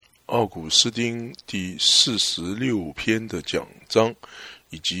奥古斯丁第46篇的讲章，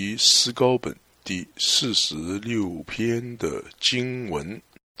以及思高本第46篇的经文。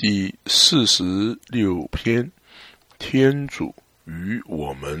第46篇，天主与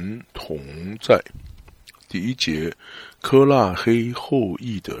我们同在。第一节，科纳黑后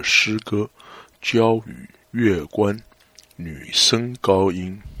裔的诗歌，交与乐官，女声高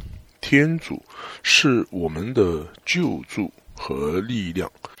音。天主是我们的救助和力量，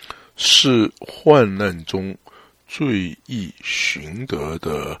是患难中最易寻得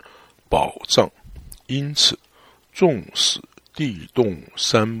的保障。因此，纵使地动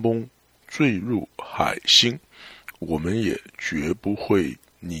山崩，坠入海心，我们也绝不会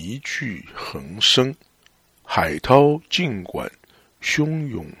泥聚横生。海涛尽管汹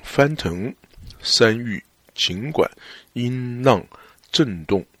涌翻腾，山域尽管音浪震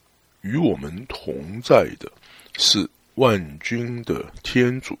动，与我们同在的是万军的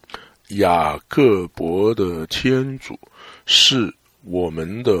天主，雅各伯的天主是我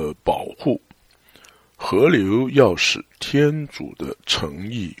们的保护。河流要使天主的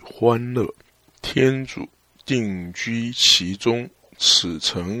诚意欢乐，天主定居其中，此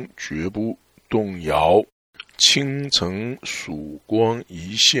城绝不动摇。清晨曙光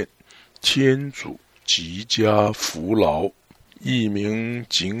一现，天主极佳福劳。异民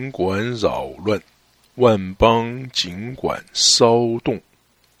尽管扰乱，万邦尽管骚动，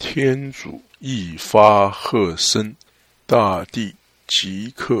天主一发喝声，大地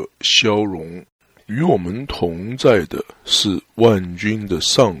即刻消融。与我们同在的是万军的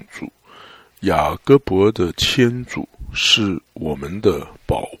上主，雅各伯的天主是我们的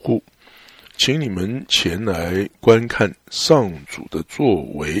保护。请你们前来观看上主的作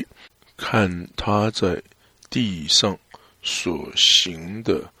为，看他在地上所行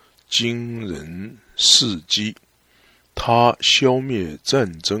的惊人事迹。他消灭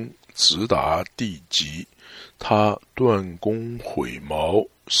战争，直达地极；他断弓毁矛，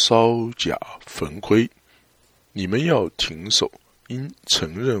烧甲焚盔。你们要停手，因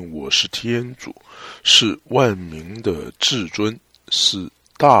承认我是天主，是万民的至尊，是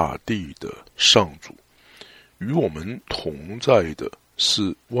大地的上主。与我们同在的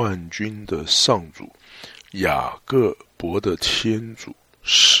是万军的上主，雅各伯的天主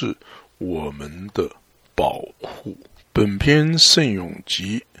是我们的保护。本篇圣咏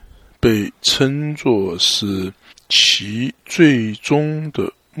集被称作是其最终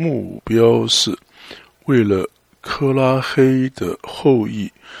的目标是为了科拉黑的后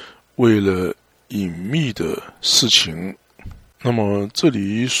裔，为了隐秘的事情。那么这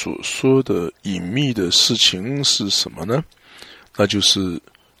里所说的隐秘的事情是什么呢？那就是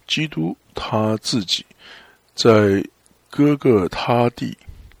基督他自己在哥各他地，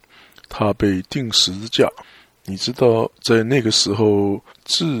他被钉十字架。你知道在那个时候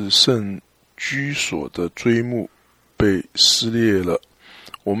至圣居所的追幕被撕裂了。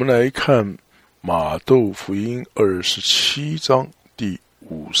我们来看马窦福音27章第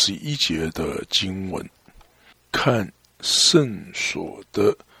51节的经文，看圣所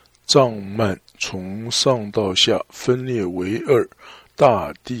的帐幔从上到下分裂为二，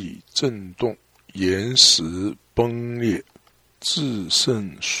大地震动，岩石崩裂。至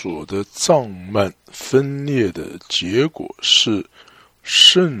圣所的帐幔分裂的结果是，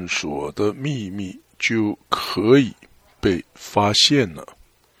圣所的秘密就可以被发现了。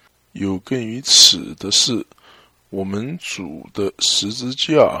有根于此的是，我们主的十字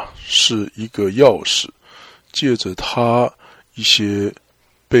架是一个钥匙，借着它一些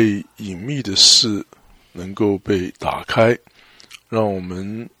被隐秘的事能够被打开，让我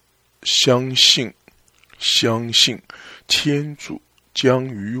们相信天主将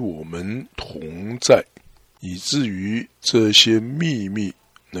与我们同在，以至于这些秘密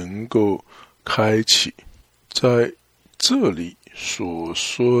能够开启。在这里所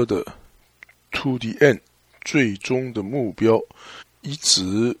说的 to the end 最终的目标，一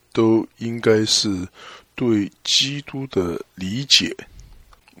直都应该是对基督的理解。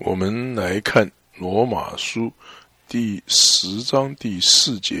我们来看罗马书第10章第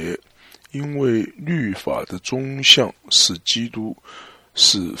4节，因为律法的终向是基督，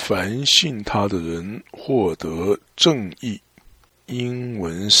使凡信他的人获得正义。英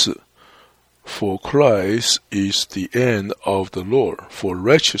文是 For Christ is the end of the law for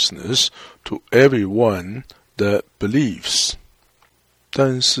righteousness to everyone that believes。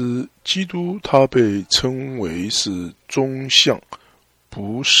 但是基督他被称为是终向，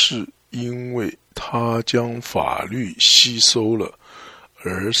不是因为他将法律吸收了，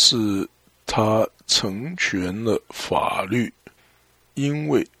而是他成全了法律。因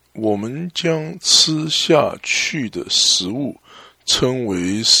为我们将吃下去的食物称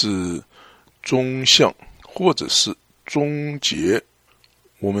为是终向或者是终结。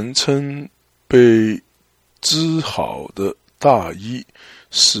我们称被织好的大衣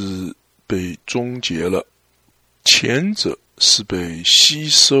是被终结了，前者是被吸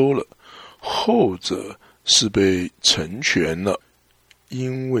收了，后者是被成全了。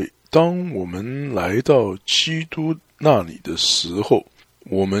因为当我们来到基督那里的时候，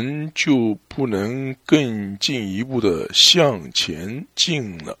我们就不能更进一步的向前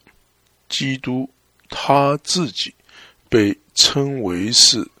进了。基督他自己被称为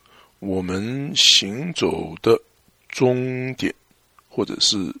是我们行走的终点或者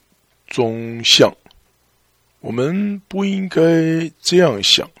是终向。我们不应该这样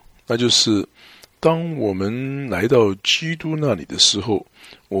想，那就是当我们来到基督那里的时候，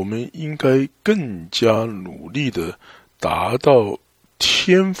我们应该更加努力的达到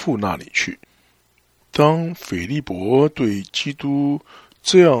天父那里去。当腓利伯对基督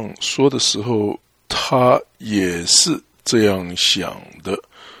这样说的时候，他也是这样想的。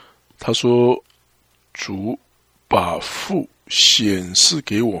他说，主把父显示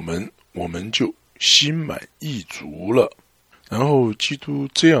给我们，我们就心满意足了。然后基督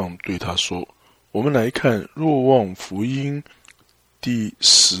这样对他说，我们来看若望福音第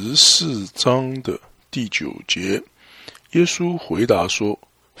14章的第9节，耶稣回答说，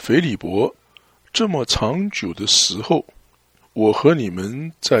腓利伯，这么长久的时候，我和你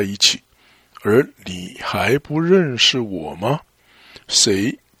们在一起，而你还不认识我吗？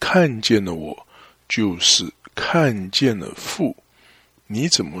谁看见了我，就是看见了父。你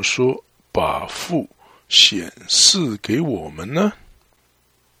怎么说把父显示给我们呢？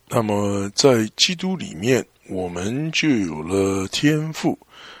那么在基督里面，我们就有了天父，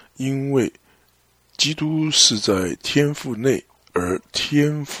因为基督是在天父内，而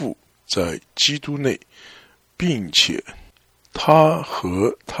天父在基督内，并且他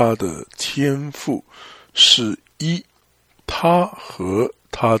和他的天父是一，他和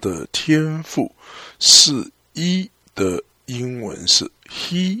他的天父是一的英文是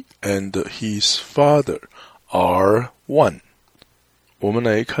He and his Father are one。 我们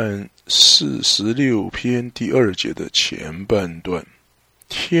来看46篇第2节的前半段，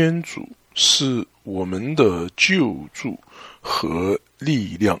天主是我们的救助和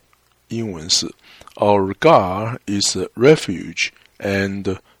力量，英文是 Our God is a refuge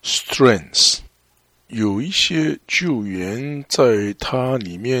and strength。 有一些救援在它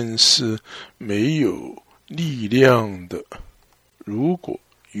里面是没有力量的，如果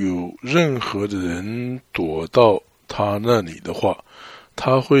有任何的人躲到他那里的话，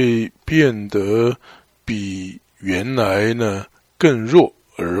他会变得比原来呢更弱，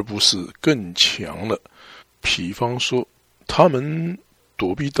而不是更强了。比方说，他们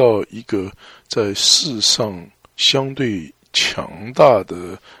躲避到一个在世上相对强大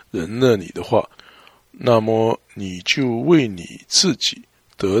的人那里的话，那么你就为你自己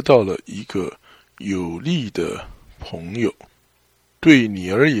得到了一个有力的朋友。对你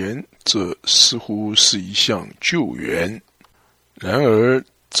而言，这似乎是一项救援。然而，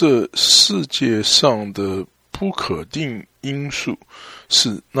这世界上的不可定因素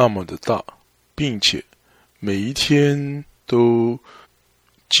是那么的大，并且每一天都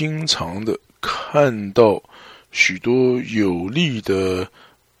经常的看到许多有力的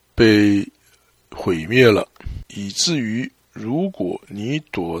被毁灭了，以至于如果你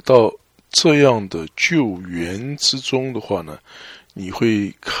躲到这样的救援之中的话呢，你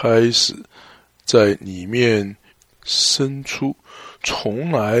会开始在里面生出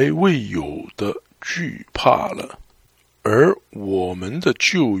从来未有的惧怕了。而我们的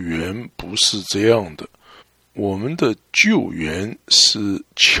救援不是这样的，我们的救援是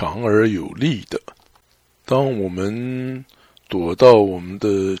强而有力的。当我们躲到我们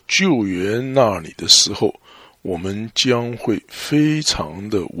的救援那里的时候，我们将会非常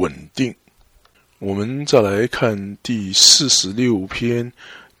的稳定。我们再来看第46篇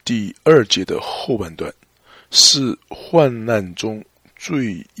第2节的后半段，是患难中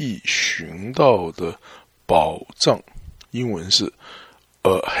最易寻到的保障，英文是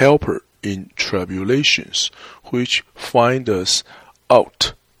A helper in tribulations which find us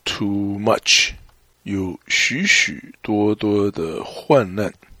out too much。 有许许多多的患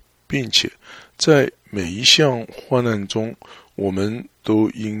难，并且在每一项患难中，我们都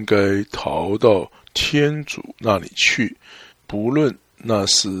应该逃到天主那里去，不论那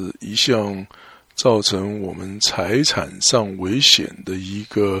是一项造成我们财产上危险的一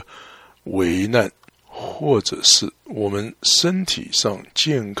个危难，或者是我们身体上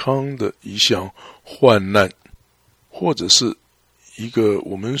健康的一项患难，或者是一个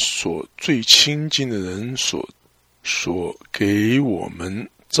我们所最亲近的人所所给我们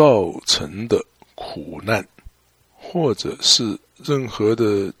造成的苦难，或者是任何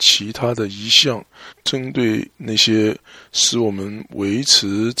的其他的一项针对那些使我们维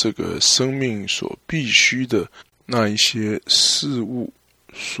持这个生命所必须的那一些事物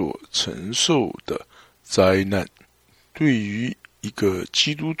所承受的灾难。对于一个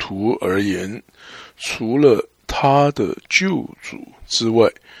基督徒而言，除了他的救主之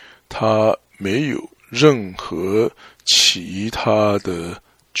外，他没有任何其他的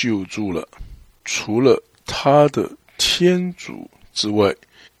救助了。除了他的天主之外，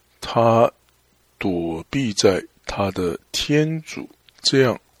他躲避在他的天主，这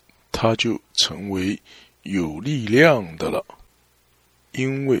样他就成为有力量的了。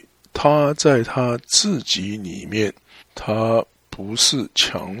因为他在他自己里面，他不是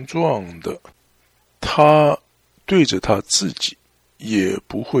强壮的，他对着他自己也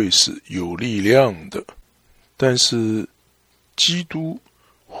不会是有力量的，但是基督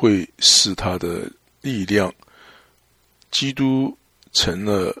会是他的力量，基督成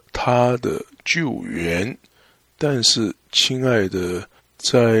了他的救援。但是亲爱的，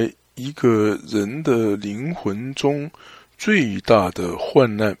在一个人的灵魂中，最大的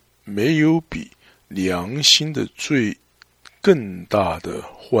患难没有比良心的罪更大的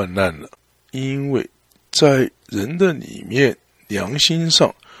患难了。因为在人的里面，良心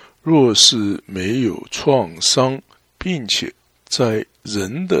上若是没有创伤，并且在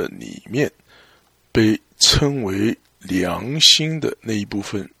人的里面被称为良心的那一部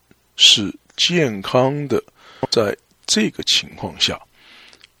分是健康的，在这个情况下，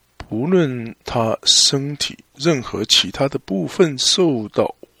不论他身体任何其他的部分受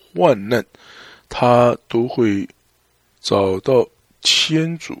到患难，他都会找到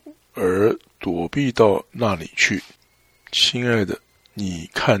天主而躲避到那里去。亲爱的，你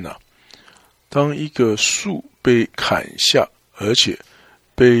看啊，当一个树被砍下，而且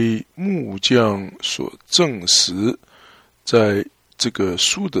被木匠所证实，在这个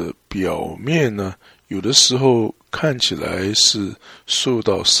树的表面呢，有的时候看起来是受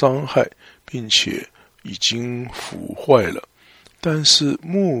到伤害，并且已经腐坏了，但是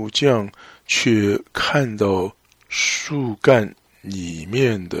木匠却看到树干里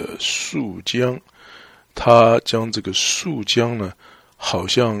面的树浆，他将这个树浆呢，好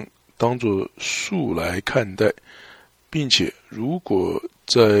像当作树来看待，并且如果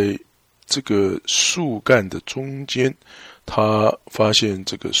在这个树干的中间，他发现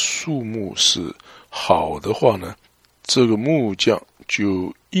这个树木是好的话呢，这个木匠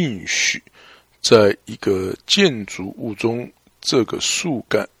就应许在一个建筑物中，这个树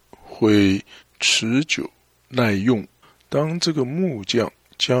干会持久耐用。当这个木匠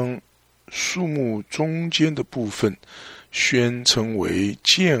将树木中间的部分宣称为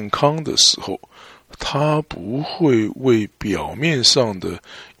健康的时候，他不会为表面上的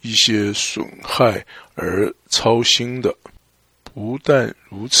一些损害而操心的。不但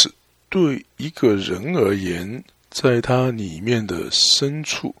如此，对一个人而言，在他里面的深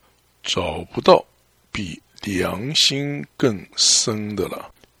处找不到比良心更深的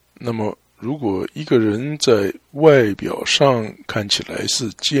了。那么如果一个人在外表上看起来是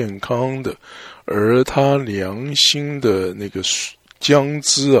健康的，而他良心的那个浆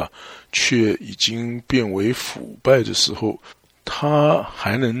汁啊，却已经变为腐败的时候，他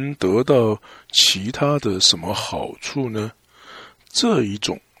还能得到其他的什么好处呢？这一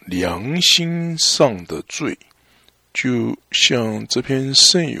种良心上的罪，就像这篇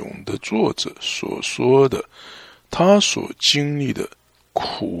圣咏的作者所说的，他所经历的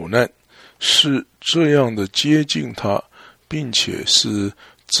苦难是这样的接近他，并且是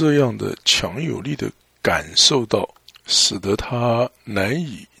这样的强有力的感受到，使得他难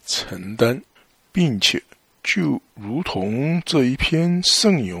以承担，并且就如同这一篇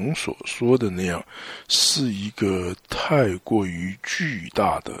圣咏所说的那样，是一个太过于巨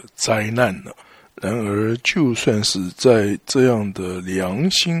大的灾难了。然而就算是在这样的良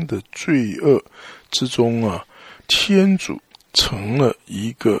心的罪恶之中啊，天主成了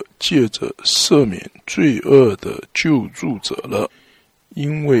一个借着赦免罪恶的救助者了。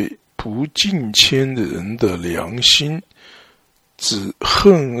因为不敬虔的人的良心只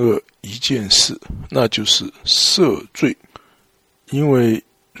恨恶一件事，那就是赦罪。因为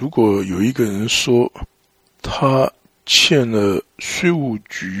如果有一个人说他欠了税务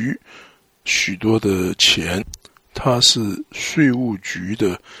局许多的钱，他是税务局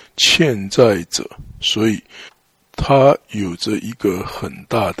的欠债者，所以他有着一个很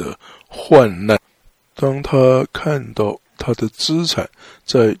大的患难。当他看到他的资产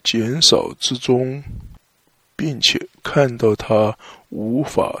在减少之中，并且看到他无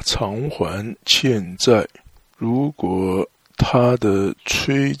法偿还欠债，如果他的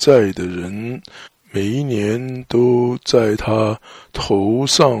催债的人每一年都在他头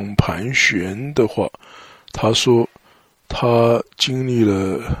上盘旋的话，他说他经历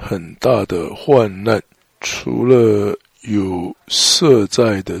了很大的患难，除了有涉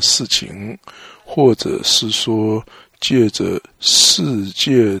债的事情，或者是说借着世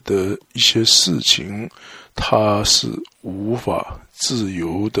界的一些事情，他是无法自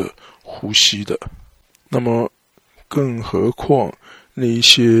由的呼吸的。那么更何况那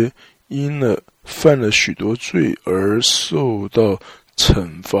些犯了许多罪而受到惩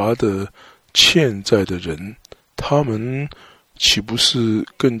罚的欠债的人，他们岂不是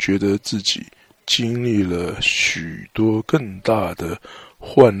更觉得自己经历了许多更大的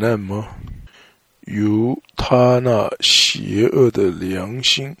患难吗？由他那邪恶的良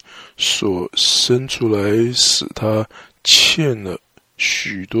心所生出来，使他欠了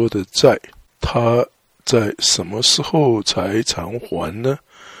许多的债，他在什么时候才偿还呢？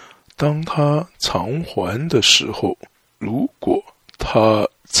当他偿还的时候，如果他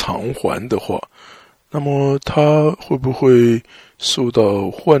偿还的话，那么他会不会受到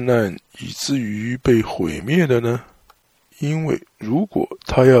患难以至于被毁灭了呢？因为如果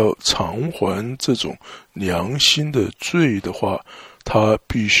他要偿还这种良心的罪的话，他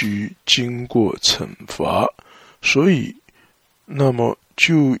必须经过惩罚，所以那么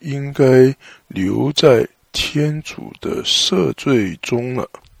就应该留在天主的赦罪中了，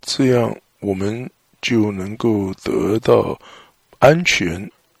这样我们就能够得到安全。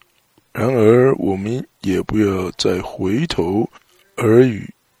然而我们也不要再回头而与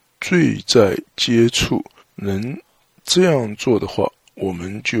罪在接触，能这样做的话，我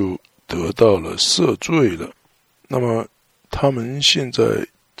们就得到了赦罪了。那么他们现在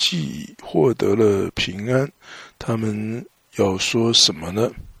既已获得了平安，他们要说什么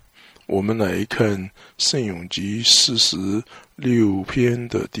呢？我们来看圣咏集46篇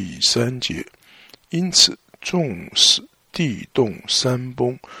的第3节。因此纵使地动山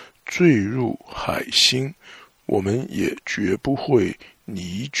崩，坠入海心，我们也绝不会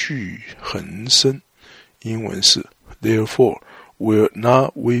泥具横生。英文是 Therefore will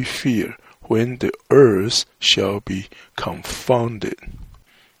not we fear when the earth shall be confounded。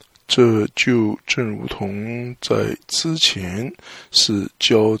 这就正如同在之前是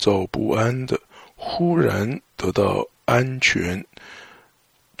焦躁不安的，忽然得到安全，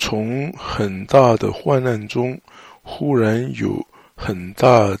从很大的患难中忽然有很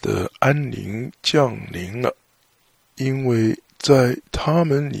大的安宁降临了。因为在他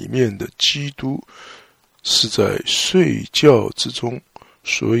们里面的基督是在睡觉之中，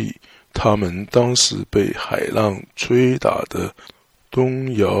所以他们当时被海浪吹打的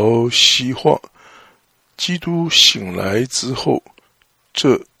东摇西晃。基督醒来之后，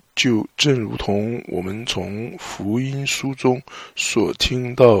这就正如同我们从福音书中所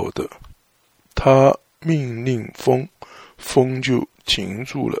听到的，他命令风，风就停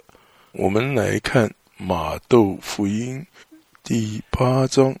住了。我们来看马窦福音第8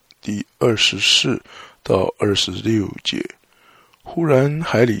章第24到26节。忽然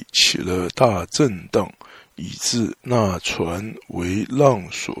海里起了大震荡，以致那船为浪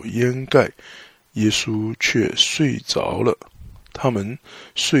所淹盖，耶稣却睡着了。他们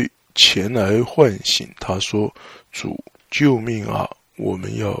遂前来唤醒他，说：主，救命啊，我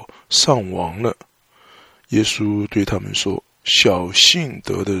们要丧亡了。耶稣对他们说：小信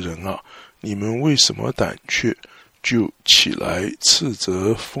德的人啊，你们为什么胆怯？就起来斥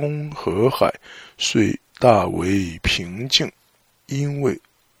责风和海，遂大为平静。因为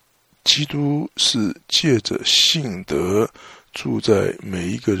基督是借着信德住在每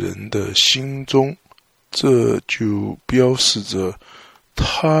一个人的心中，这就标示着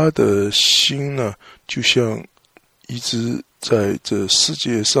他的心呢，就像一只在这世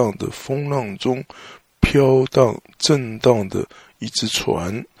界上的风浪中飘荡震荡的一只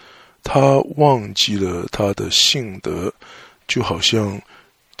船，他忘记了他的信德，就好像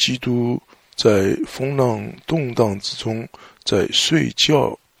基督在风浪动荡之中在睡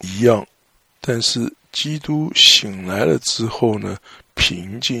觉一样。但是基督醒来了之后呢，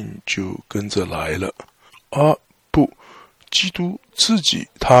平静就跟着来了。不，基督自己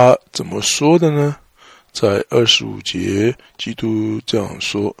他怎么说的呢？在25节，基督这样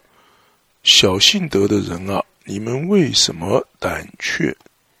说：小信德的人啊，你们为什么胆怯？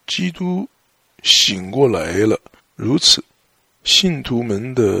基督醒过来了，如此信徒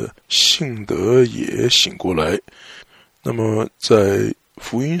们的信德也醒过来。那么在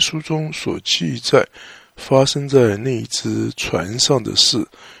福音书中所记载发生在那只船上的事，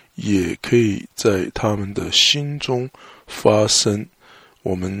也可以在他们的心中发生。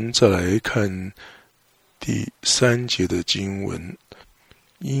我们再来看第3节的经文。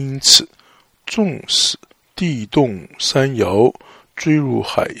因此，纵使地动山摇，坠入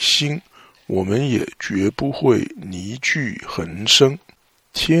海心，我们也绝不会泥具横生。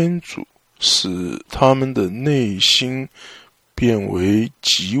天主使他们的内心变为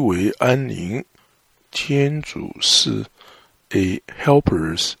极为安宁。天主是 a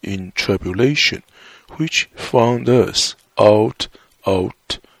helpers in tribulation, which found us out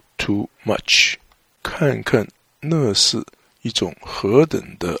too much. 看看那是一种何等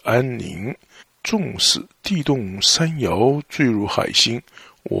的安宁。纵使地动山摇，坠入海心，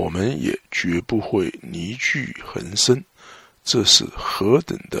我们也绝不会泥具横生。这是何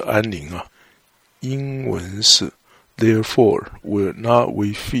等的安宁啊！英文是 Therefore will not we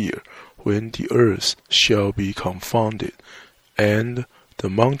fear when the earth shall be confounded, and the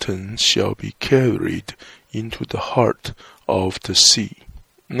mountains shall be carried into the heart of the sea.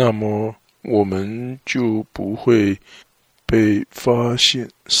 那么我们就不会被发现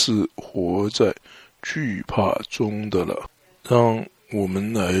是活在惧怕中的了。让我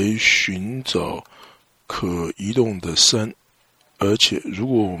们来寻找可移动的山，而且如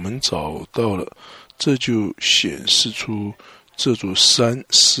果我们找到了，这就显示出这座山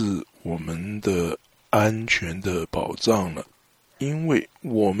是我们的安全的保障了。因为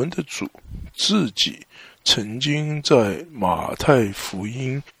我们的主自己曾经在马太福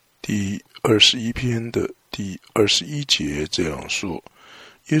音第21篇的第21节这样说，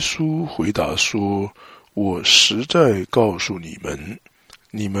耶稣回答说，我实在告诉你们，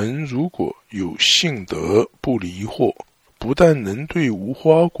你们如果有信德不离惑，不但能对无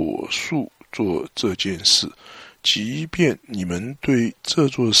花果树做这件事，即便你们对这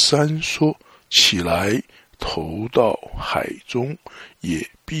座山说起来投到海中，也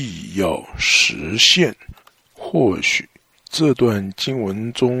必要实现。或许这段经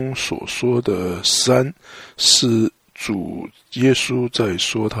文中所说的山是主耶稣在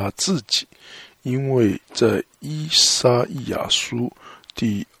说他自己，因为在以撒意亚书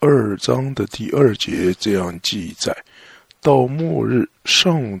第2章的第2节这样记载，到末日，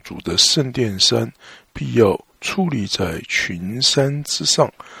上主的圣殿山必要矗立在群山之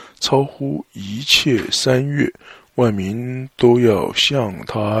上，超乎一切山岳，万民都要向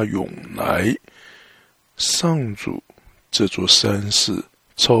他涌来。上主这座山是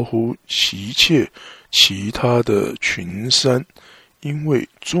超乎一切其他的群山，因为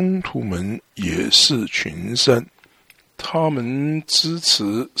宗徒们也是群山，他们支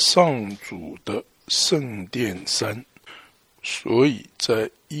持上主的圣殿山。所以在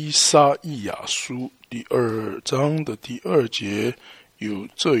以撒意亚书第2章的第2节有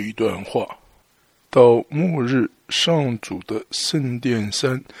这一段话，到末日，上主的圣殿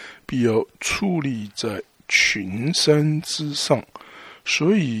山必要矗立在群山之上，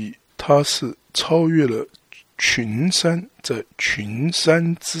所以它是超越了群山，在群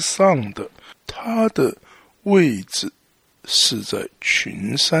山之上的，它的位置是在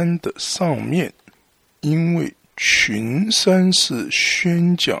群山的上面。因为群山是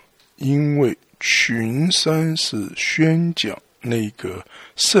宣讲，那个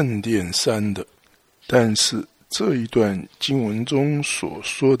圣殿山的。但是这一段经文中所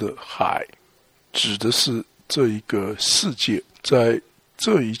说的海，指的是这一个世界。在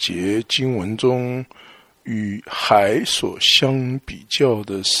这一节经文中，与海所相比较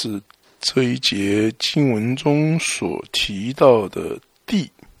的是这一节经文中所提到的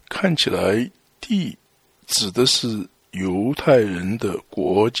地。看起来地指的是犹太人的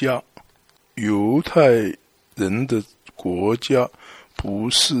国家，犹太人的国家不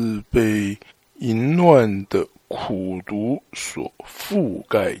是被淫乱的苦毒所覆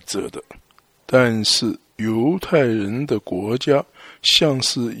盖着的，但是犹太人的国家像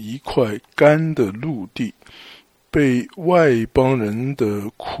是一块干的陆地，被外邦人的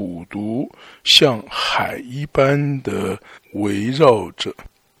苦毒像海一般的围绕着。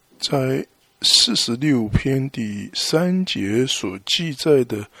在46篇第3节所记载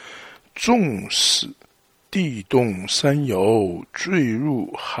的，纵使地动山摇，坠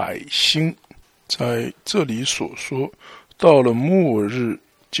入海心，在这里所说，到了末日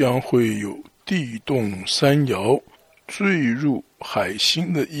将会有地动山摇，坠入海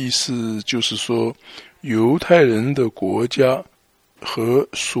心的意思就是说，犹太人的国家和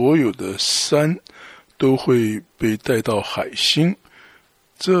所有的山都会被带到海心。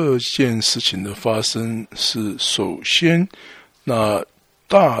这件事情的发生是，首先那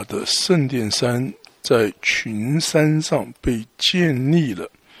大的圣殿山在群山上被建立了，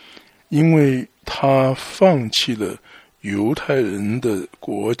因为他放弃了犹太人的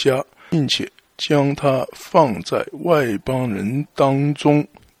国家，并且将它放在外邦人当中。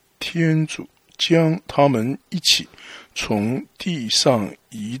天主将他们一起从地上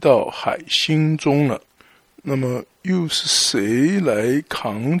移到海心中了。那么又是谁来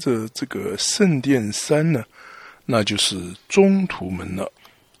扛着这个圣殿山呢？那就是宗徒们了。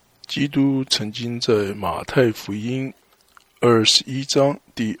基督曾经在马太福音21章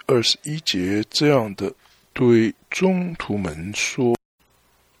第21节这样的对宗徒们说。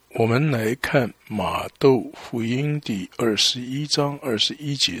我们来看马窦福音第21章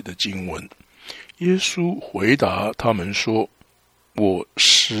21节的经文。耶稣回答他们说，我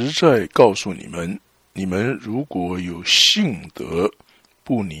实在告诉你们，你们如果有信德，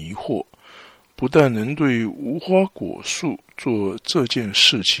不疑惑，不但能对无花果树做这件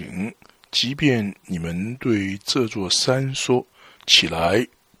事情，即便你们对这座山说，起来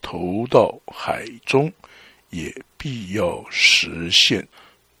投到海中，也必要实现。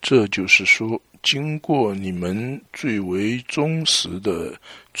这就是说，经过你们最为忠实的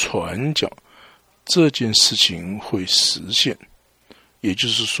传讲，这件事情会实现。也就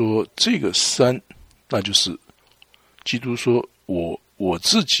是说，这个山，那就是基督说，我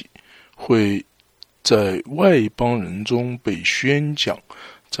自己会在外邦人中被宣讲，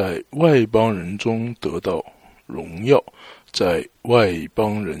在外邦人中得到荣耀，在外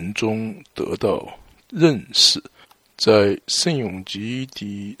邦人中得到认识。在圣咏集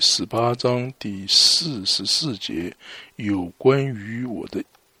第18章第44节，有关于我的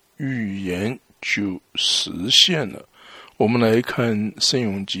预言就实现了。我们来看圣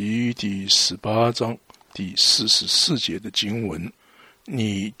咏集第18章第44节的经文：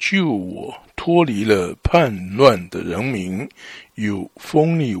你救我脱离了叛乱的人民，又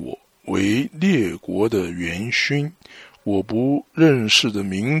封立我为列国的元勋，我不认识的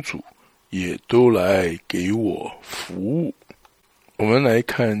民族也都来给我服务。我们来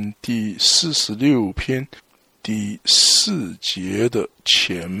看第46篇第4节的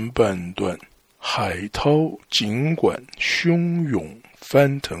前半段。海涛尽管汹涌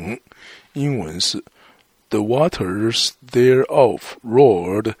翻腾，英文是 The waters thereof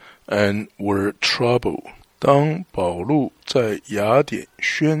roared and were troubled。 当保禄在雅典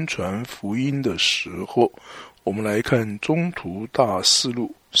宣传福音的时候，我们来看中途大事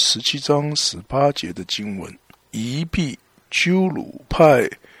录17章18节的经文。疑避鸠鲁派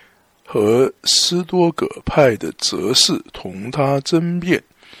和斯多葛派的则是同他争辩，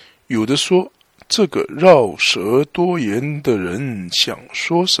有的说，这个绕舌多言的人想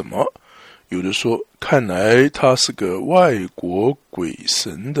说什么？有的说，看来他是个外国鬼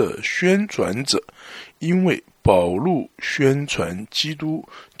神的宣传者，因为保禄宣传基督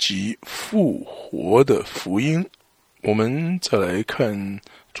及复活的福音。我们再来看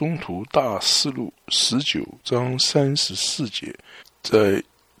中途大事录19章34节，在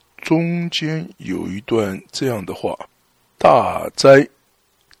中间有一段这样的话：大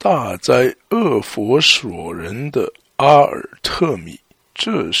哉厄佛所人的阿尔特米。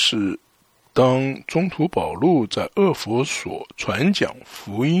这是当中途保禄在厄佛所传讲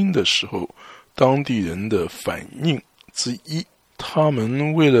福音的时候，当地人的反应之一。他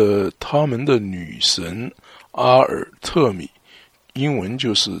们为了他们的女神阿尔特米，英文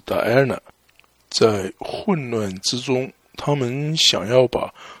就是 Diana， 在混乱之中，他们想要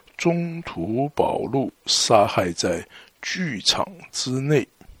把中途保禄杀害在剧场之内。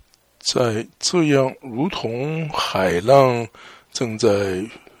在这样如同海浪正在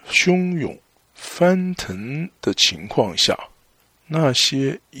汹涌翻腾的情况下，那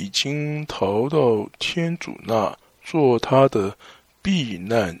些已经逃到天主那做他的避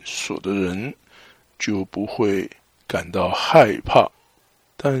难所的人就不会感到害怕。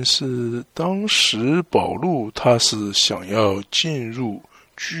但是当时保禄他是想要进入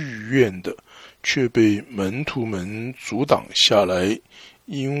剧院的，却被门徒们阻挡下来，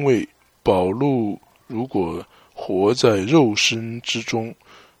因为保禄如果活在肉身之中，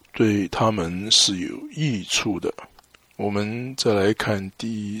对他们是有益处的。我们再来看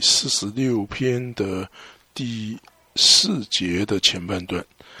第46篇的第4节的前半段。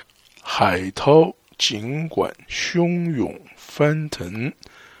海涛尽管汹涌翻腾，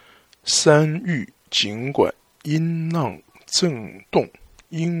山域尽管音浪震动，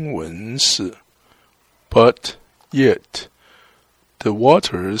英文是 But yet the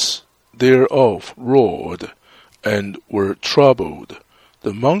waters thereof roared and were troubled,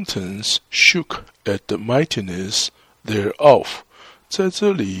 the mountains shook at the mightiness thereof。 在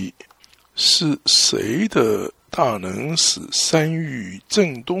这里是谁的大能使山域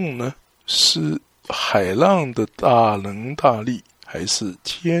震动呢？是海浪的大能大力，还是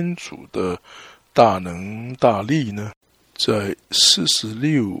天主的大能大力呢？在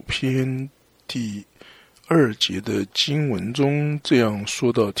46篇第2节的经文中这样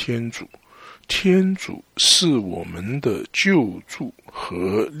说到天主天主是我们的救助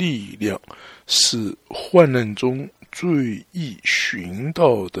和力量，是患难中最易寻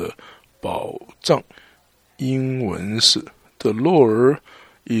到的保障。英文是 The Lord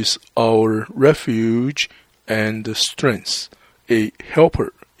is our refuge and strength, a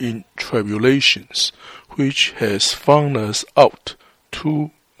helper in tribulations, which has found us out too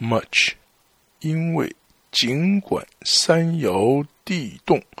much. 因为尽管山摇地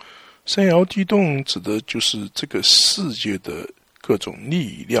动，山摇地动指的就是这个世界的各种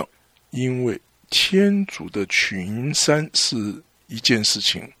力量，因为天主的群山是一件事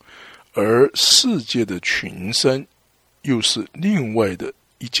情，而世界的群山又是另外的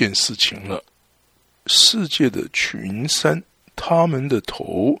一件事情了。世界的群山，他们的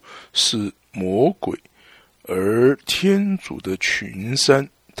头是魔鬼，而天主的群山，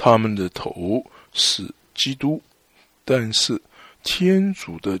他们的头是基督。但是天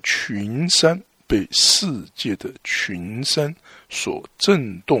主的群山被世界的群山所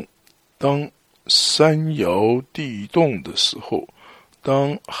震动，当山摇地动的时候，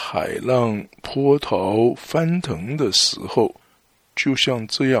当海浪波涛翻腾的时候，就像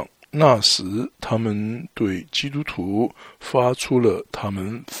这样，那时他们对基督徒发出了他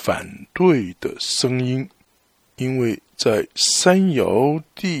们反对的声音，因为在山摇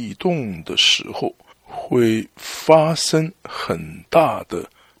地动的时候会发生很大的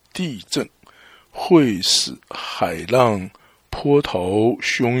地震，会使海浪波涛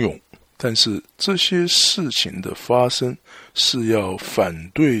汹涌。但是这些事情的发生是要反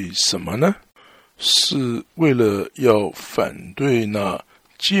对什么呢？是为了要反对那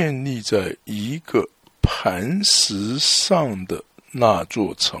建立在一个磐石上的那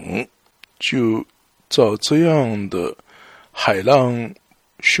座城。就照这样的海浪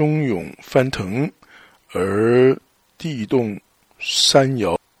汹涌翻腾，而地动山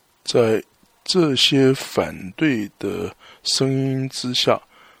摇，在这些反对的声音之下，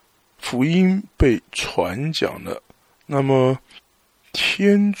福音被传讲了，那么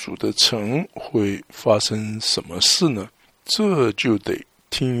天主的城会发生什么事呢？这就得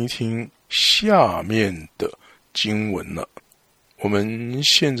听一听下面的经文了。我们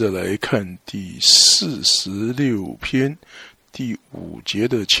现在来看第46篇第5节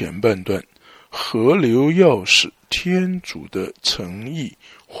的前半段。河流要使天主的诚意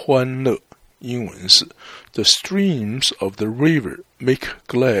欢乐，英文是 The streams of the river make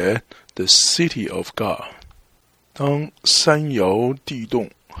glad the city of God. 当山摇地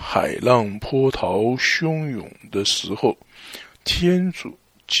动，海浪波涛汹涌的时候，天主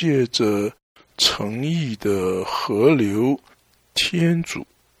借着诚意的河流，天主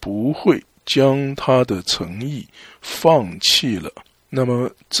不会将他的诚意放弃了。那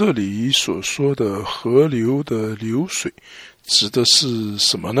么这里所说的河流的流水指的是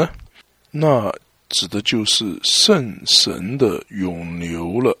什么呢？那指的就是圣神的涌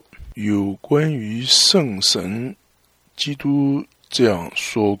流了。有关于圣神，基督这样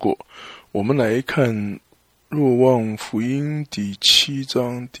说过。我们来看若望福音第7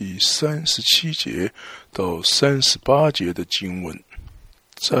章第37节到38节的经文。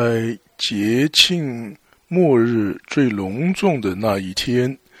在节庆末日最隆重的那一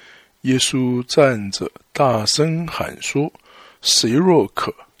天，耶稣站着大声喊说，谁若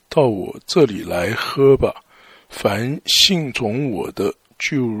渴，到我这里来喝吧。凡信从我的，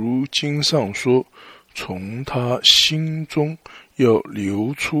就如经上说，从他心中要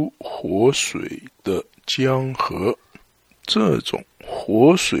流出活水的江河。这种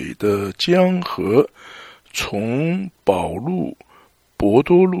活水的江河，从保禄、伯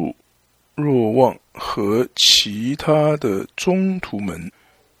多禄、若望和其他的宗徒们，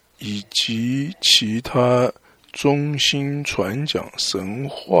以及其他忠心传讲神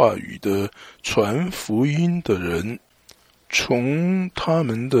话语的传福音的人，从他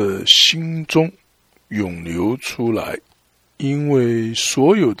们的心中涌流出来。因为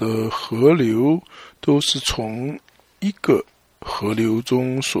所有的河流都是从一个河流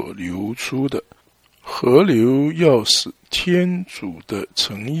中所流出的。河流要使天主的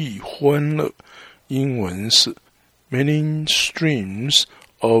诚意欢乐，英文是 Many streams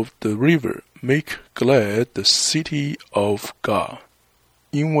of the river make glad the city of God.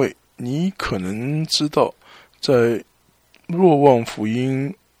 因为你可能知道，在若望福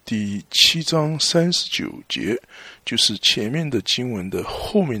音第7章39节，就是前面的经文的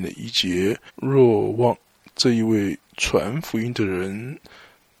后面的一节，若望这一位传福音的人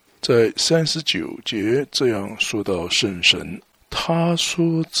在39节这样说到圣神，他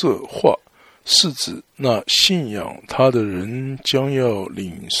说这话是指那信仰他的人将要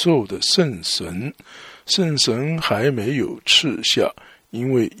领受的圣神，圣神还没有赐下，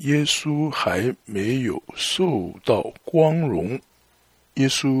因为耶稣还没有受到光荣。耶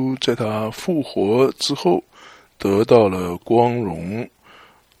稣在他复活之后得到了光荣，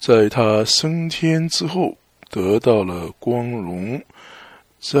在他升天之后得到了光荣，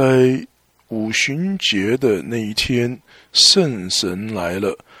在五旬节的那一天，圣神来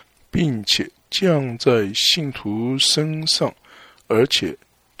了，并且降在信徒身上，而且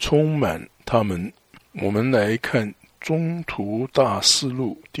充满他们。我们来看宗徒大事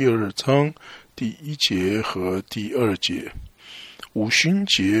录第2章第1节和第2节。五旬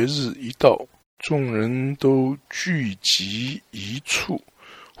节日一到，众人都聚集一处，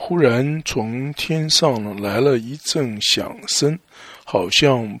忽然从天上来了一阵响声，好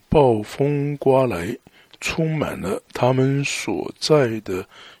像暴风刮来，充满了他们所在的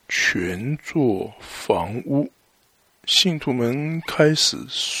全座房屋。信徒们开始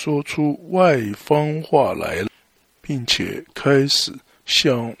说出外方话来了，并且开始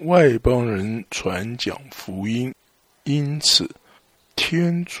向外邦人传讲福音，因此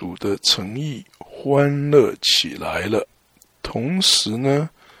天主的诚意欢乐起来了。同时呢，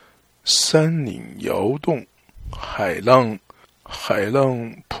山岭摇动，海浪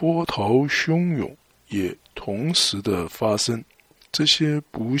波涛汹涌，也同时的发生。这些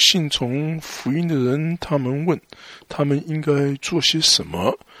不信从福音的人，他们问，他们应该做些什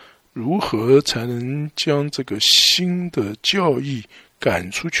么？如何才能将这个新的教义赶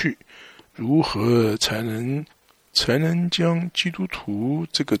出去？如何才能将基督徒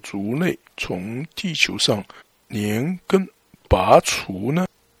这个族类从地球上连根拔除呢？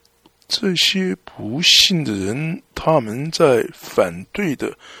这些不信的人，他们在反对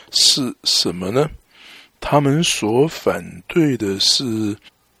的是什么呢？他们所反对的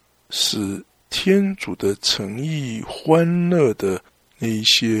是天主的诚意欢乐的那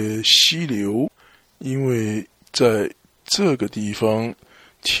些溪流，因为在这个地方，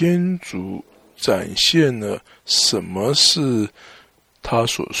天主展现了什么是他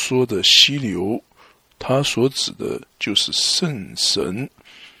所说的溪流，他所指的就是圣神。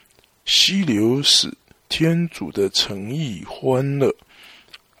溪流使天主的诚意欢乐。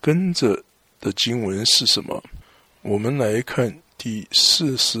跟着的经文是什么？我们来看第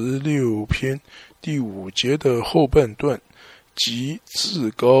46篇第5节的后半段，即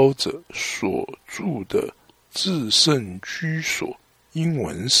至高者所住的至圣居所。英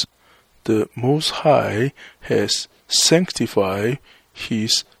文是 The Most High has sanctified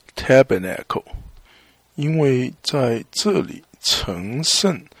his tabernacle。 因为在这里成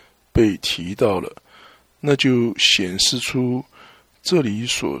圣被提到了，那就显示出这里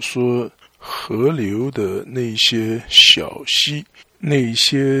所说河流的那些小溪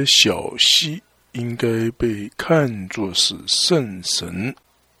应该被看作是圣神，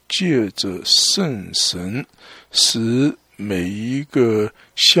借着圣神使每一个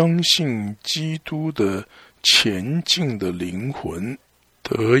相信基督的前进的灵魂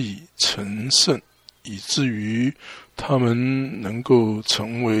得以成圣，以至于他们能够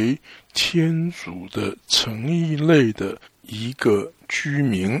成为天主的诚意类的一个居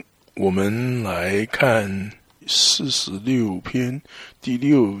民。我们来看46篇第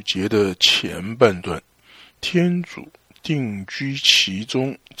6节的前半段，天主定居其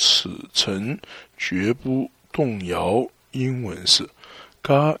中，此城绝不动摇。英文是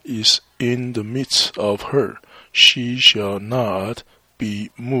God is in the midst of her, she shall not be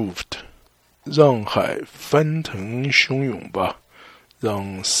moved。 让海翻腾汹涌吧，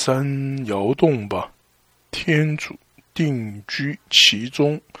让山摇动吧，天主定居其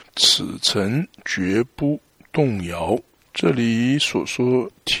中，此城绝不动摇。这里所说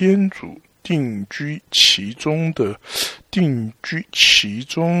天主定居其中的定居其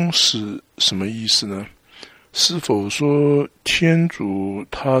中是什么意思呢？是否说天主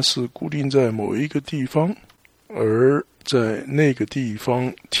他是固定在某一个地方，而在那个地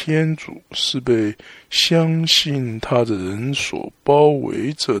方天主是被相信他的人所包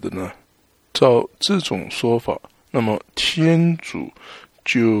围着的呢？照这种说法，那么天主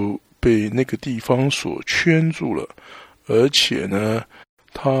就被那个地方所圈住了，而且呢，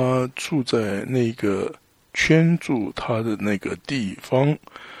他住在那个圈住他的那个地方，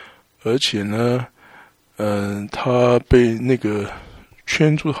而且呢，他被那个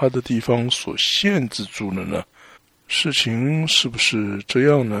圈住他的地方所限制住了呢？事情是不是这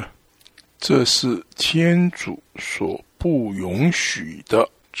样呢？这是天主所不允许的，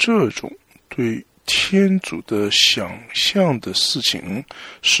这种对天主的想象的事情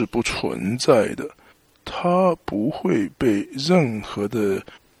是不存在的，他不会被任何的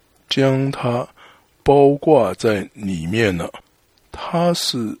将它包挂在里面了。他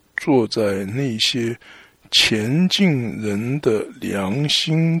是坐在那些前进人的良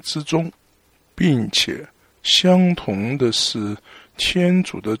心之中，并且相同的是，天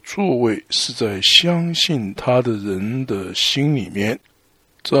主的座位是在相信他的人的心里面。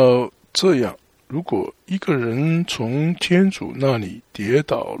照这样，如果一个人从天主那里跌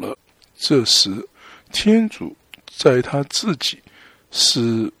倒了，这时天主在他自己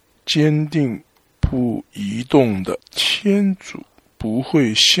是坚定不移动的，天主不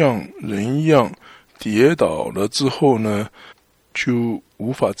会像人一样跌倒了之后呢，就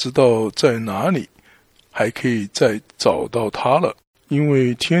无法知道在哪里还可以再找到他了，因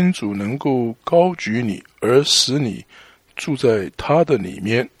为天主能够高举你，而使你住在他的里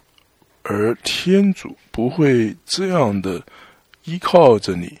面，而天主不会这样的依靠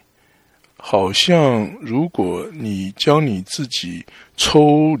着你，好像如果你将你自己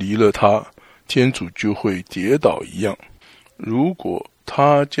抽离了他，天主就会跌倒一样。如果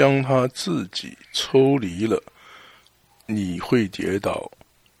他将他自己抽离了，你会跌倒；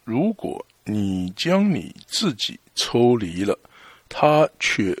如果你将你自己抽离了，他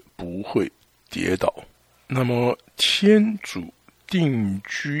却不会跌倒。那么天主定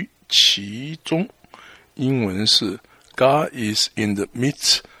居其中，英文是 God is in the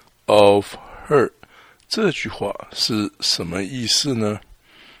midst of her。 这句话是什么意思呢？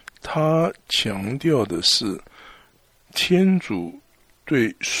他强调的是天主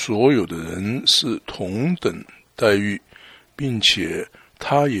对所有的人是同等待遇，并且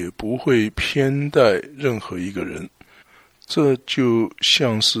他也不会偏待任何一个人。这就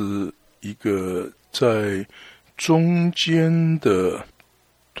像是一个在中间的，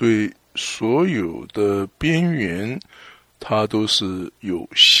对所有的边缘它都是有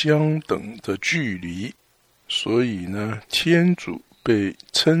相等的距离。所以呢，天主被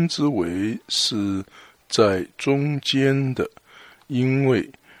称之为是在中间的，因为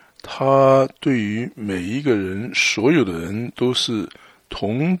他对于每一个人，所有的人都是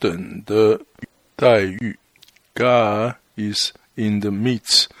同等的待遇。 God is in the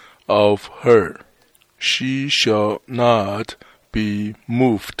midst of her, she shall not be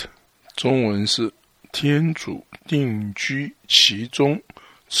moved。 中文是天主定居其中，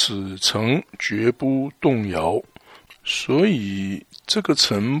此城绝不动摇。所以这个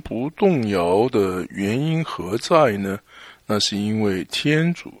城不动摇的原因何在呢？那是因为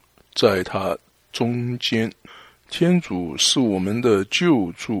天主在它中间。天主是我们的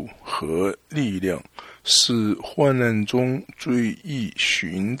救助和力量，是患难中最易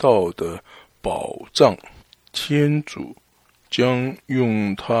寻到的保障。天主将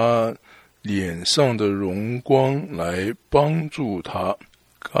用他脸上的荣光来帮助他。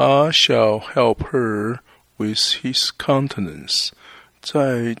 God shall help her with his countenance。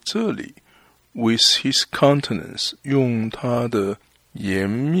 在这里 with his countenance 用他的颜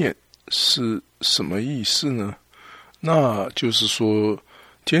面是什么意思呢？那就是说，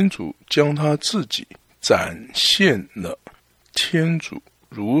天主将他自己展现了。天主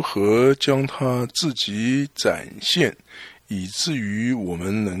如何将他自己展现，以至于我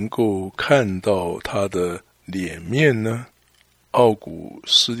们能够看到他的脸面呢？奥古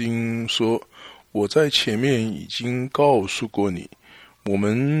斯丁说，我在前面已经告诉过你，我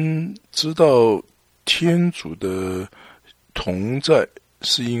们知道天主的同在，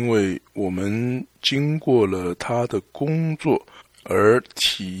是因为我们经过了他的工作而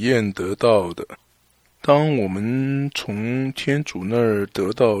体验得到的。当我们从天主那儿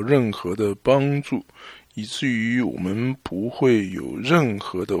得到任何的帮助，以至于我们不会有任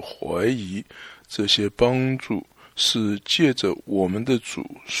何的怀疑，这些帮助是借着我们的主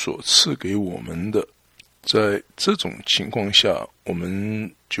所赐给我们的。在这种情况下，我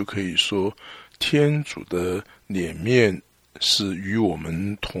们就可以说，天主的脸面是与我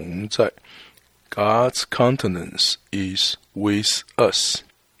们同在。 God's countenance is with us。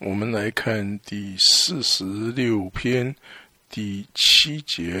 我们来看第46篇第7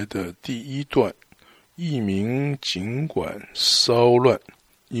节的第一段，异民尽管骚乱，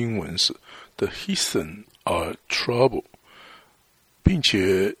英文是 The heathen are trouble。 并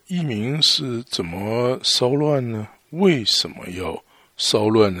且异民是怎么骚乱呢？为什么要骚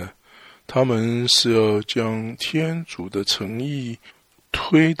乱呢？他们是要将天主的诚意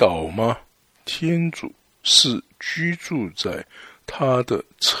推倒吗？天主是居住在他的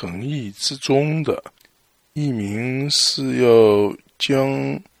诚意之中的。异民是要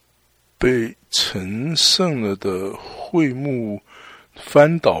将被成圣了的会幕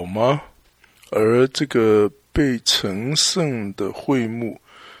翻倒吗？而这个被成圣的会幕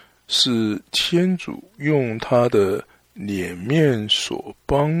是天主用他的脸面所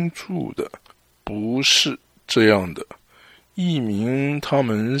帮助的，不是这样的。异民他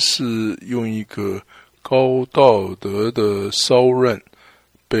们是用一个高道德的骚乱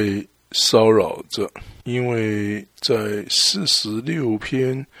被骚扰着。因为在46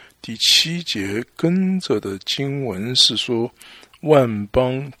篇第7节跟着的经文是说，万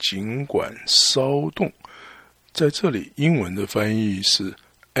邦尽管骚动，在这里英文的翻译是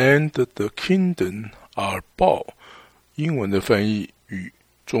And the kingdom are bowed， 英文的翻译与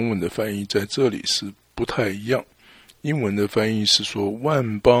中文的翻译在这里是不太一样。英文的翻译是说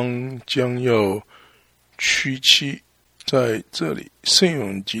万邦将要屈膝，在这里圣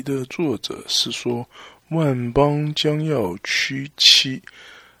咏集的作者是说万邦将要屈膝，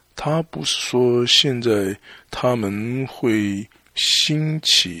他不是说现在他们会兴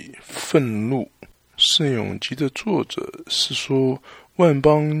起愤怒。圣咏集的作者是说万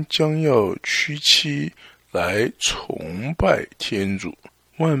邦将要屈膝来崇拜天主。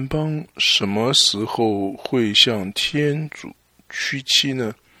万邦什么时候会向天主屈膝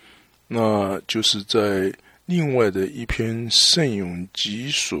呢？那就是在另外的一篇圣咏集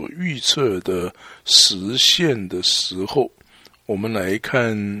所预测的实现的时候。我们来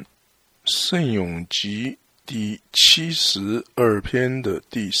看圣咏集第72篇的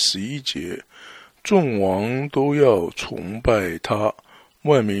第11节，众王都要崇拜他，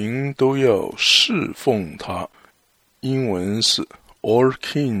万民都要侍奉他。英文是 All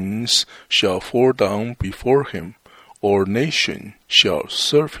kings shall fall down before him, all nations shall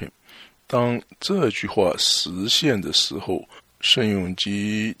serve him。 当这句话实现的时候，圣咏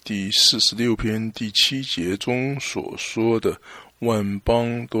集第46篇第7节中所说的万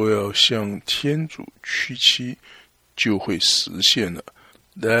邦都要向天主屈膝就会实现了。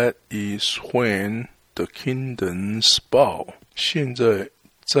 That is when the kingdoms bow。 现在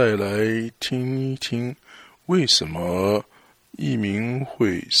再来听一听为什么异民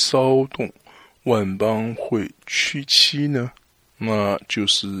会骚动，万邦会屈膝呢？那就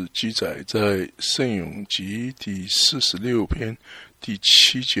是记载在圣咏集第46篇第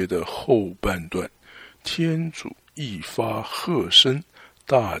7节的后半段，天主一发喝声，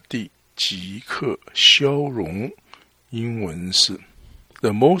大地即刻消融。英文是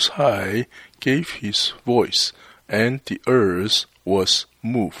The Most High gave his voice, and the earth was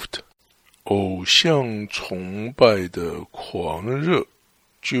moved。 偶像崇拜的狂热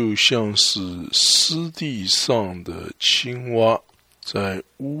就像是湿地上的青蛙，在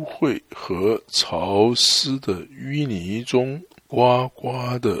污秽和潮湿的淤泥中呱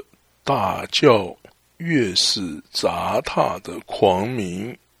呱的大叫。越是杂沓的狂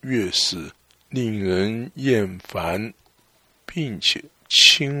鸣，越是令人厌烦，并且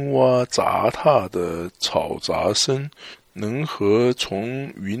青蛙杂沓的吵杂声能和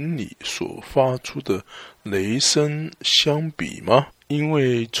从云里所发出的雷声相比吗？因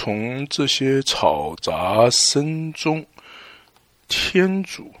为从这些吵杂声中，天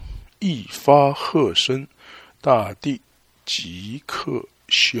主一发喝声，大地即刻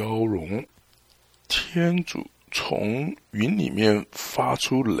消融。天主从云里面发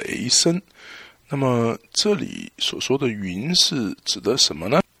出雷声，那么这里所说的云是指的什么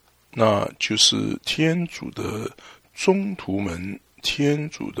呢？那就是天主的宗徒们，天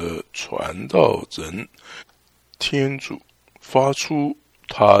主的传道人，天主发出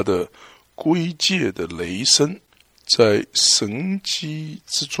他的归戒的雷声，在神迹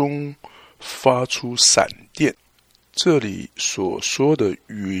之中发出闪电。这里所说的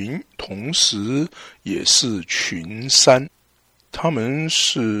云同时也是群山，他们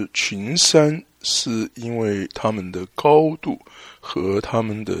是群山是因为他们的高度和他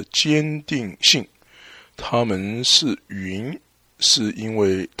们的坚定性，他们是云是因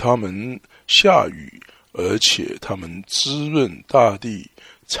为他们下雨，而且他们滋润大地，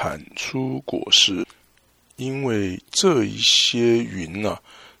产出果实。因为这一些云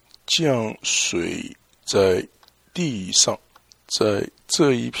降水在地上，在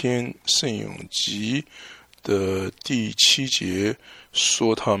这一篇圣咏集的第7节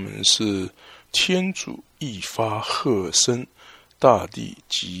说他们是天主一发喝声，大地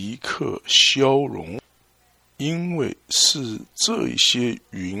即刻消融。因为是这一些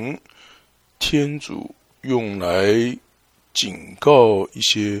云，天主用来警告一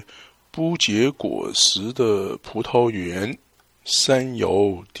些不结果实的葡萄园，山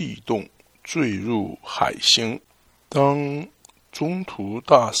摇地动，坠入海星。当中途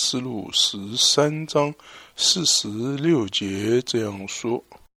大事录13章46节这样说，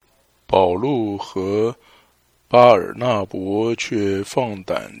保禄和巴尔纳伯却放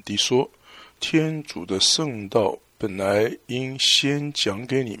胆地说，天主的圣道本来应先讲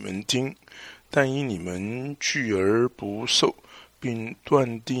给你们听，但因你们拒而不受，并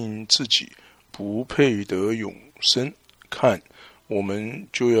断定自己不配得永生，看我们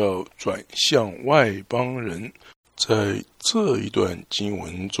就要转向外邦人。在这一段经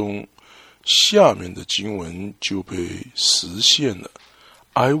文中，下面的经文就被实现了。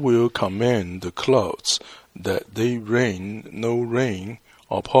I will command the clouds that they rain no rain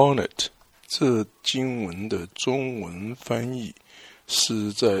upon it。 这经文的中文翻译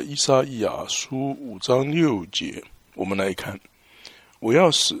是在以赛亚书5章6节。我们来看，我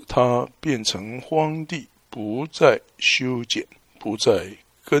要使它变成荒地，不再修剪，不再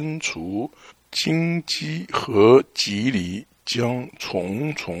根除，荆棘和棘藜将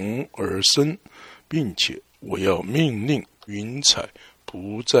重重而生，并且我要命令云彩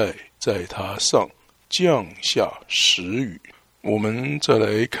不再在它上降下时雨。我们再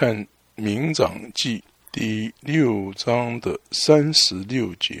来看民长记第6章的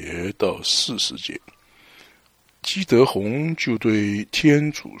36节到40节。基德宏就对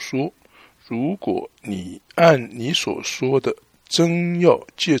天主说，如果你按你所说的真要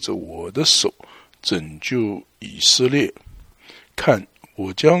借着我的手拯救以色列，看，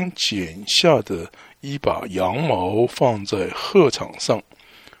我将剪下的一把羊毛放在禾场上，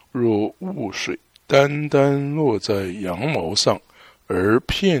若雾水单单落在羊毛上，而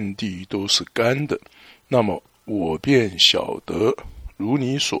遍地都是干的，那么我便晓得，如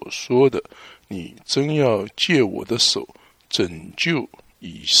你所说的，你真要借我的手拯救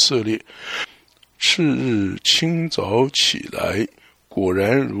以色列。次日清早起来，果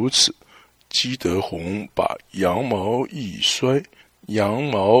然如此。基德宏把羊毛一摔，羊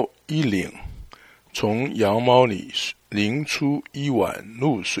毛一领，从羊毛里淋出一碗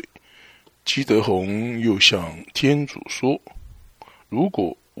露水。基德宏又向天主说，如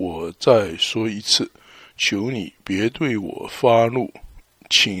果我再说一次，求你别对我发怒，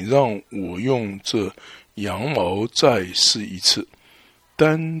请让我用这羊毛再试一次。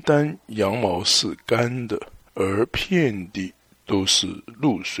单单羊毛是干的，而遍地都是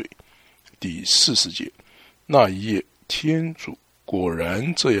露水。第40节，那一夜天主果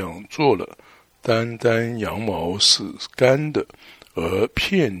然这样做了，单单羊毛是干的，而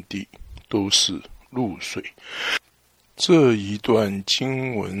遍地都是露水。这一段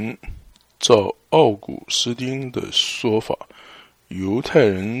经文照奥古斯丁的说法，犹太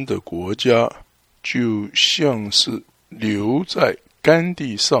人的国家就像是留在干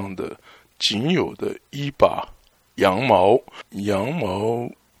地上的仅有的一把羊毛，羊毛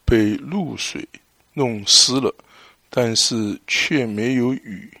被露水弄湿了，但是却没有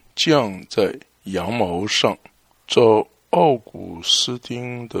雨降在羊毛上。照奥古斯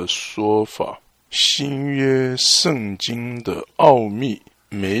丁的说法，新约圣经的奥秘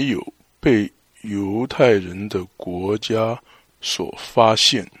没有被犹太人的国家所发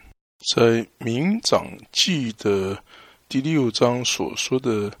现。在民长记的第6章所说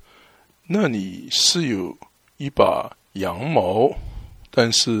的，那里是有一把羊毛，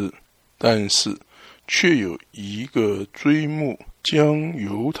但是却有一个锥目将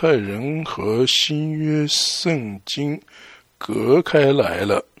犹太人和新约圣经隔开来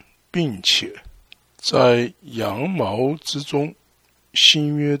了，并且在羊毛之中，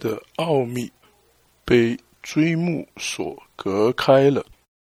新约的奥秘被锥目所隔开了。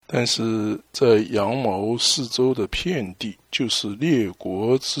但是在羊毛四周的遍地，就是列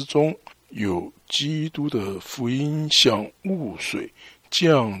国之中，有基督的福音像雾水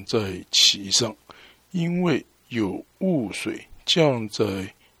降在其上。因为有雾水降在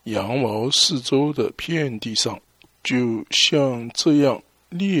羊毛四周的遍地上，就像这样，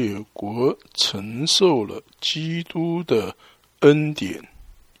列国承受了基督的恩典。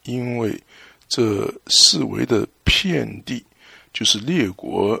因为这四围的遍地，就是列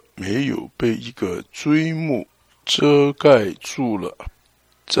国没有被一个锥目遮盖住了。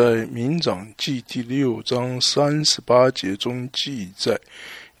在民长记第6章38节中记载，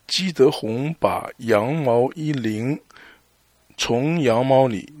基德宏把羊毛一淋，从羊毛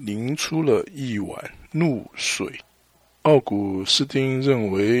里淋出了一碗露水。奥古斯丁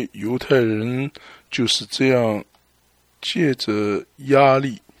认为，犹太人就是这样借着压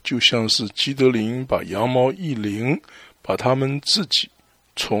力，就像是基德林把羊毛一淋，把他们自己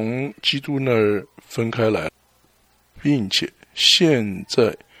从基督那儿分开来，并且现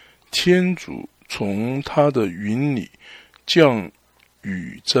在天主从他的云里降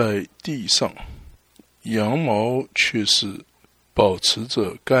雨在地上，羊毛却是保持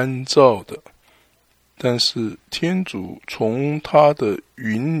着干燥的。但是天主从他的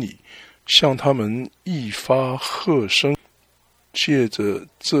云里向他们一发喝声，借着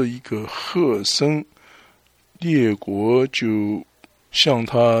这一个喝声，列国就向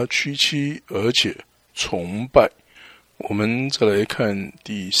他屈膝，而且崇拜。我们再来看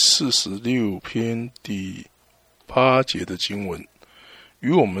第46篇第8节的经文。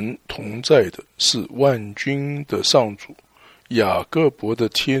与我们同在的是万军的上主，雅各伯的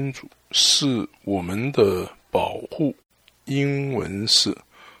天主是我们的保护。英文是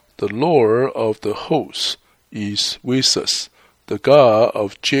The Lord of the hosts is with us. The God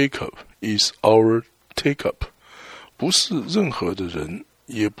of Jacob is our take-up. 不是任何的人，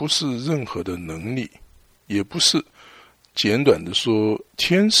也不是任何的能力，也不是简短的说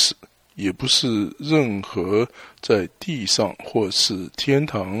天使，也不是任何在地上或是天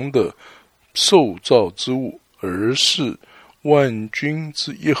堂的受造之物，而是万军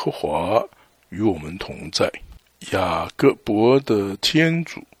之耶和华与我们同在。雅各伯的天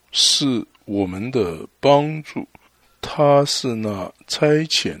主是我们的帮助，他是那差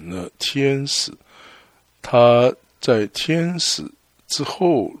遣了天使，他在天使之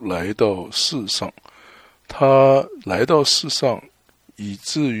后来到世上，他来到世上以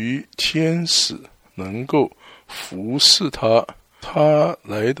至于天使能够服侍他，他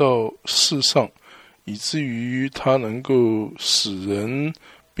来到世上以至于他能够使人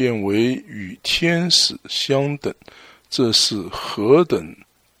变为与天使相等，这是何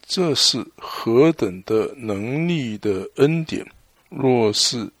等的能力的恩典！若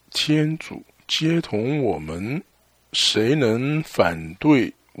是天主接同我们，谁能反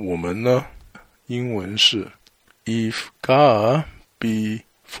对我们呢？英文是 If God be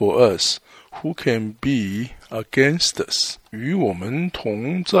for us, who can be against us? 与我们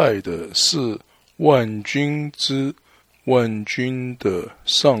同在的是万军的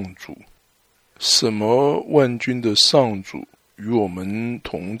上主。什么万军的上主与我们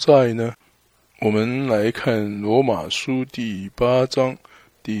同在呢？我们来看罗马书第8章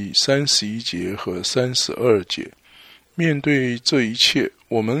第31节和32节。面对这一切，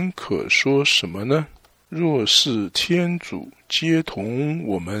我们可说什么呢？若是天主接同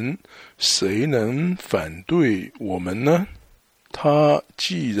我们，谁能反对我们呢？他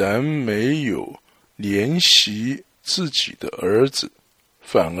既然没有怜惜自己的儿子，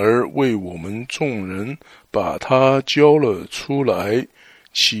反而为我们众人把他交了出来，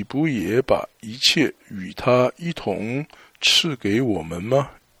岂不也把一切与他一同赐给我们吗？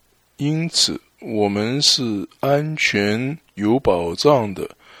因此我们是安全有保障的。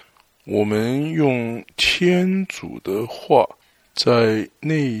我们用天主的话在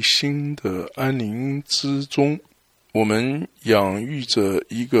内心的安宁之中，我们养育着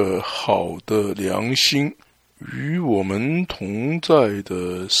一个好的良心。与我们同在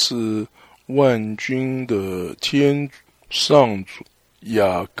的是万军的天主上主，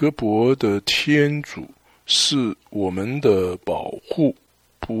雅各伯的天主是我们的保护。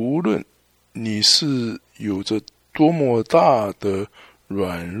不论你是有着多么大的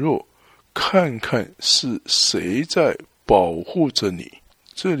软弱，看看是谁在保护着你。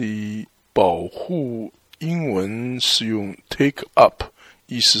这里保护英文是用 take up，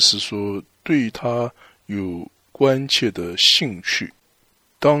 意思是说对他有关切的兴趣。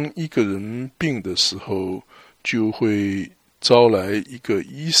当一个人病的时候，就会招来一个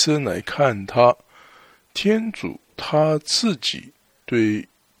医生来看他。天主他自己对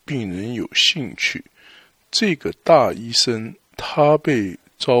病人有兴趣，这个大医生他被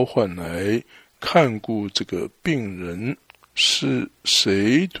召唤来看顾这个病人。是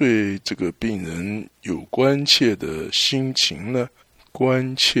谁对这个病人有关切的心情呢？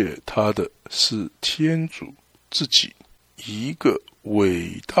关切他的是天主自己。一个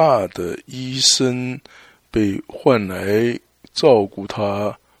伟大的医生被唤来照顾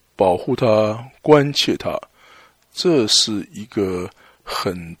他、保护他、关切他，这是一个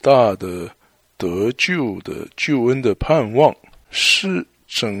很大的得救的救恩的盼望。是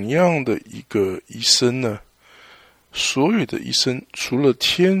怎样的一个医生呢？所有的医生除了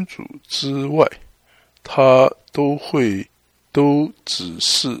天主之外，他都只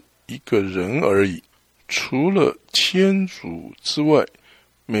是一个人而已。除了天主之外，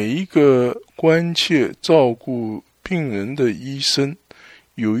每一个关切照顾病人的医生，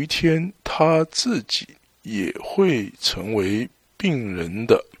有一天他自己也会成为病人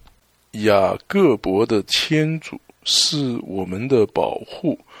的。雅各伯的天主是我们的保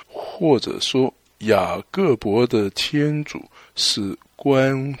护，或者说雅各伯的天主是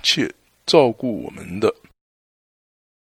关切照顾我们的。